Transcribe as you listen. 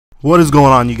What is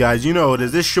going on, you guys? You know what it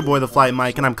is. This is your boy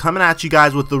TheFlightMike, and I'm coming at you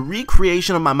guys with the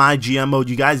recreation of my MyGM mode.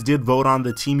 You guys did vote on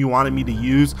the team you wanted me to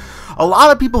use. A lot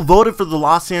of people voted for the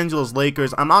Los Angeles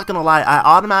Lakers. I'm not gonna lie, I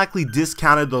automatically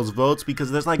discounted those votes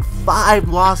because there's like 5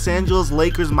 Los Angeles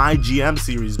Lakers MyGM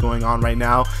series going on right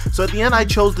now. So at the end, I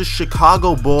chose the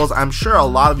Chicago Bulls. I'm sure a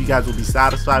lot of you guys will be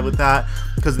satisfied with that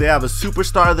because they have a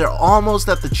superstar. They're almost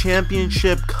at the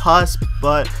championship cusp,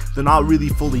 but they're not really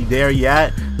fully there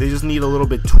yet. They just need a little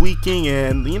bit tweaking,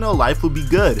 and you know, life will be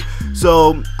good.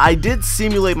 So I did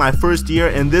simulate my first year,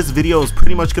 and this video is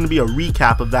pretty much going to be a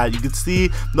recap of that. You can see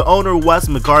the owner, Wes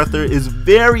MacArthur, is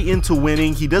very into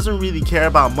winning. He doesn't really care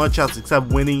about much else except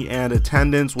winning and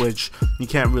attendance, which you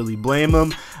can't really blame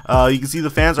him. You can see the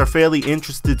fans are fairly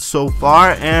interested so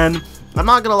far, and I'm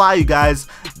not gonna lie, you guys,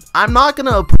 I'm not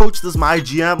gonna approach this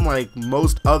MyGM like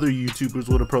most other YouTubers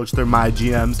would approach their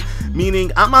MyGMs,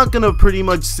 meaning I'm not gonna pretty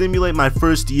much simulate my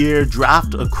first year,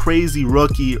 draft a crazy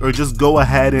rookie, or just go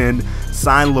ahead and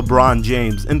sign LeBron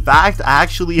James. In fact, I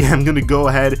actually am gonna go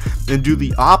ahead and do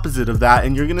the opposite of that,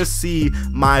 and you're gonna see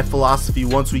my philosophy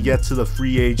once we get to the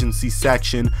free agency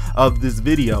section of this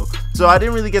video. So I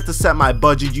didn't really get to set my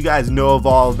budget, you guys know of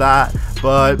all of that,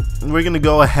 but we're gonna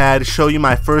go ahead, show you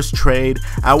my first trade.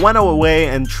 I went away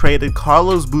and traded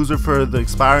Carlos Boozer for the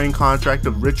expiring contract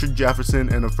of Richard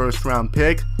Jefferson and a first-round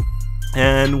pick.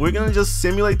 And we're gonna just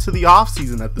simulate to the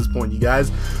offseason at this point, you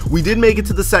guys. We did make it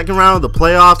to the second round of the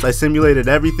playoffs. I simulated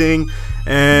everything,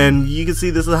 and you can see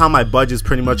this is how my budget is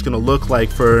pretty much gonna look like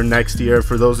for next year.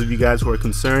 For those of you guys who are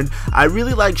concerned, I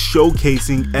really like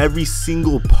showcasing every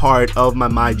single part of my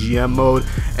MyGM mode,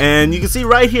 and you can see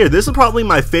right here, this is probably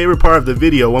my favorite part of the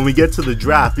video when we get to the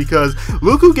draft, because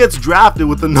look who gets drafted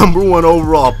with the #1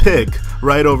 overall pick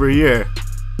right over here.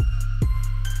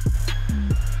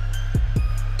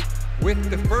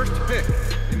 With the first pick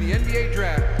in the NBA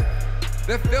draft,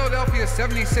 the Philadelphia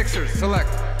 76ers select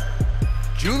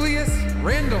Julius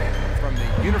Randle from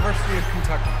the University of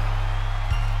Kentucky.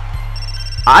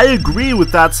 I agree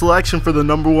with that selection for the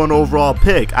 #1 overall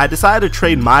pick. I decided to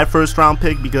trade my first round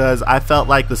pick because I felt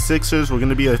like the Sixers were going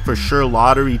to be a for sure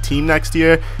lottery team next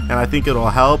year, and I think it'll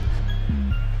help.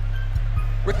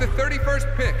 With the 31st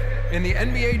pick in the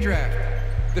NBA draft,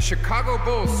 the Chicago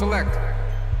Bulls select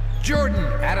Jordan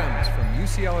Adams from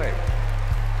UCLA.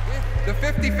 With the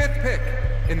 55th pick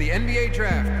in the NBA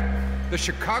draft, the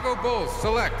Chicago Bulls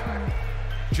select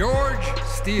George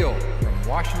Steele from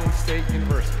Washington State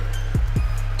University.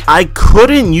 I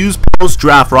couldn't use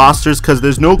post-draft rosters because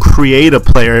there's no create a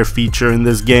player feature in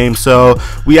this game, so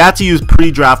we had to use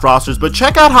pre-draft rosters. But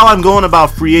check out how I'm going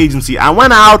about free agency. I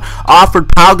went out, offered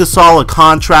Pau Gasol a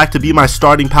contract to be my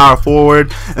starting power forward,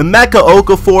 Emeka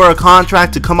Okafor a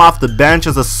contract to come off the bench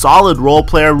as a solid role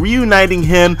player, reuniting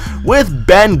him with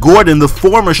Ben Gordon, the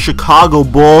former Chicago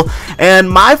Bull. And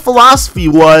my philosophy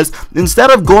was,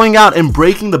 instead of going out and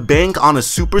breaking the bank on a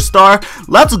superstar,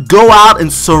 let's go out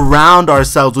and surround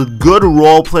ourselves with good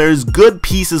role players, good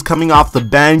pieces coming off the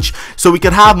bench, so we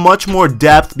could have much more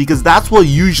depth, because that's what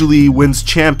usually wins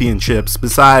championships,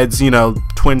 besides, you know,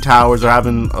 Twin Towers or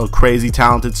having a crazy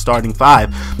talented starting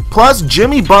 5. Plus,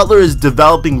 Jimmy Butler is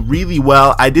developing really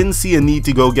well. I didn't see a need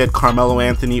to go get Carmelo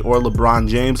Anthony or LeBron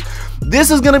James.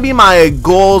 This is going to be my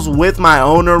goals with my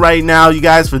owner right now, you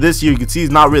guys, for this year. You can see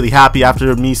he's not really happy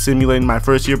after me simulating my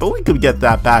first year, but we could get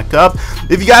that back up.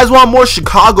 If you guys want more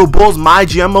Chicago Bulls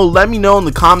MyGM mode, let me know in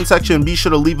the comment section, and be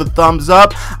sure to leave a thumbs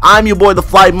up. I'm your boy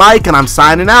TheFlightMike, and I'm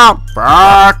signing out.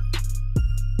 Fuck.